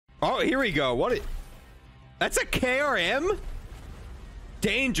Oh, here we go. That's a KRM?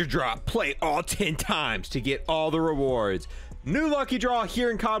 Danger drop. Play all 10 times to get all the rewards. New lucky draw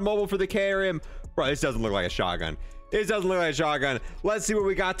here in COD Mobile for the KRM. Bro, this doesn't look like a shotgun. This doesn't look like a shotgun. Let's see what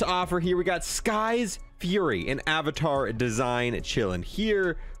we got to offer here. We got Sky's Fury, an avatar design chilling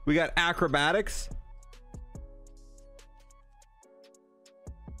here. We got acrobatics.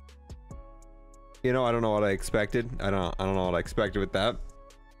 You know, I don't know what I expected. I don't know what I expected with that.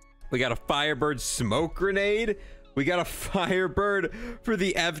 We got a Firebird smoke grenade. We got a Firebird for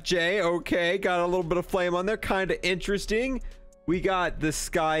the FJ. Okay, got a little bit of flame on there. Kind of interesting. We got the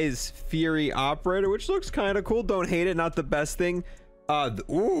Sky's Fury operator, which looks kind of cool. Don't hate it. Not the best thing.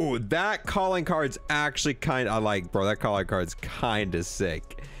 Ooh, that calling card's actually kind of, I like, bro. That calling card's kind of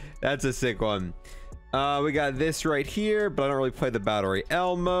sick. That's a sick one. We got this right here, but I don't really play the Battle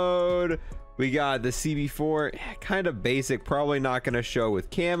Royale mode. We got the CB4, kind of basic, probably not going to show with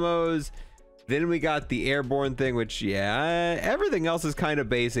camos. Then we got the airborne thing, which, yeah, everything else is kind of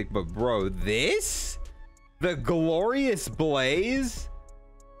basic. But, bro, this? The Glorious Blaze?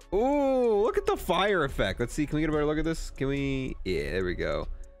 Ooh, look at the fire effect. Let's see. Can we get a better look at this? Can we? Yeah, there we go.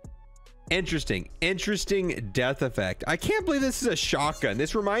 Interesting. Interesting death effect. I can't believe this is a shotgun.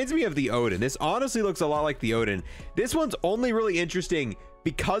 This reminds me of the Odin. This honestly looks a lot like the Odin. This one's only really interesting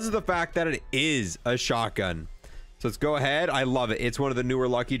because of the fact that it is a shotgun. So let's go ahead. I love it. It's one of the newer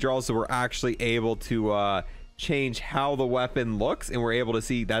lucky draws, so we're actually able to change how the weapon looks, and we're able to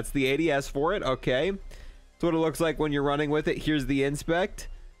see that's the ADS for it. Okay, that's what it looks like when you're running with it. Here's the inspect.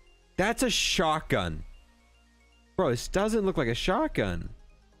 That's a shotgun. Bro, this doesn't look like a shotgun.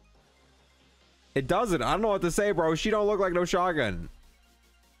 It doesn't. I don't know what to say, bro. She don't look like no shotgun.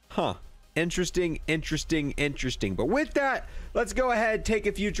 Huh. Interesting, interesting, interesting. But with that, let's go ahead, take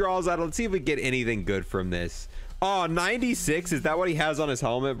a few draws out. Let's see if we get anything good from this. Oh, 96. Is that what he has on his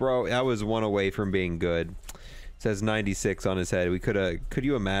helmet, bro? That was one away from being good. It says 96 on his head. We could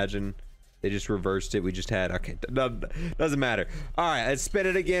you imagine? They just reversed it. We just had, okay, doesn't matter. All right, let's spin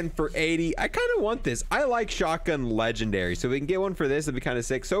it again for 80. I kind of want this. I like shotgun legendary, so we can get one for this. It'd be kind of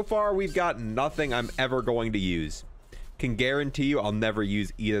sick. So far, we've got nothing I'm ever going to use. Can guarantee you I'll never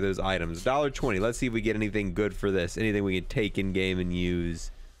use either of those items. $1.20. Let's see if we get anything good for this. Anything we can take in game and use.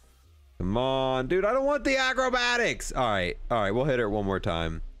 Come on, dude. I don't want the acrobatics. All right, we'll hit it one more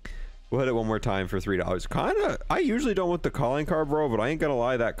time. We'll hit it one more time for $3. Kind of, I usually don't want the calling card, bro, but I ain't gonna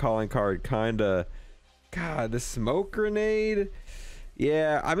lie, that calling card kind of, God, the smoke grenade.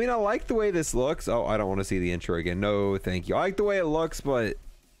 Yeah, I mean, I like the way this looks. Oh, I don't want to see the intro again. No, thank you. I like the way it looks, but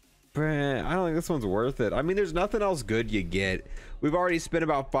bruh, I don't think this one's worth it. I mean, there's nothing else good you get. We've already spent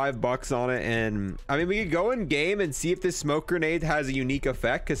about $5 on it, and I mean, we could go in game and see if this smoke grenade has a unique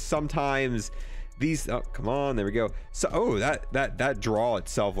effect, because sometimes these, oh, come on, there we go. So, oh, that draw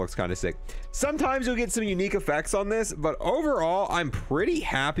itself looks kind of sick. Sometimes you'll get some unique effects on this, but overall, I'm pretty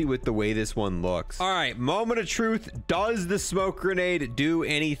happy with the way this one looks. All right, moment of truth. Does the smoke grenade do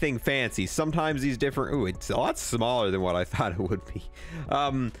anything fancy? Sometimes these different, ooh, it's a lot smaller than what I thought it would be.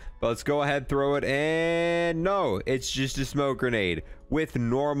 But let's go ahead, throw it, and no, it's just a smoke grenade with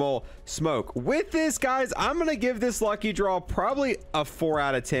normal smoke. With this, guys, I'm gonna give this lucky draw probably a 4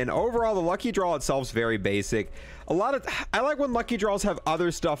 out of 10. Overall, the lucky draw itself is very basic. I like when lucky draws have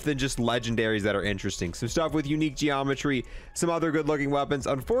other stuff than just legendaries that are interesting. Some stuff with unique geometry, some other good looking weapons.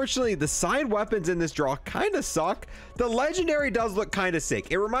 Unfortunately, the side weapons in this draw kind of suck. The legendary does look kind of sick.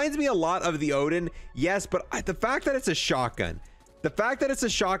 It reminds me a lot of the Odin, yes, but the fact that it's a shotgun,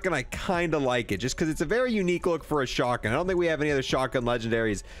 I kind of like it just because it's a very unique look for a shotgun. I don't think we have any other shotgun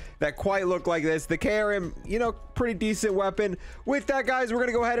legendaries that quite look like this. The KRM, you know, pretty decent weapon. With that, guys, we're going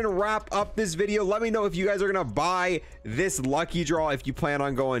to go ahead and wrap up this video. Let me know if you guys are going to buy this lucky draw, if you plan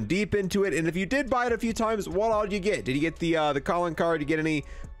on going deep into it. And if you did buy it a few times, what all did you get? Did you get the calling card? Did you get any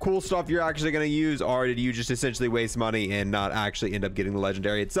cool stuff you're actually going to use, or did you just essentially waste money and not actually end up getting the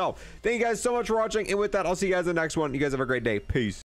legendary itself? Thank you guys so much for watching. And with that, I'll see you guys in the next one. You guys have a great day. Peace.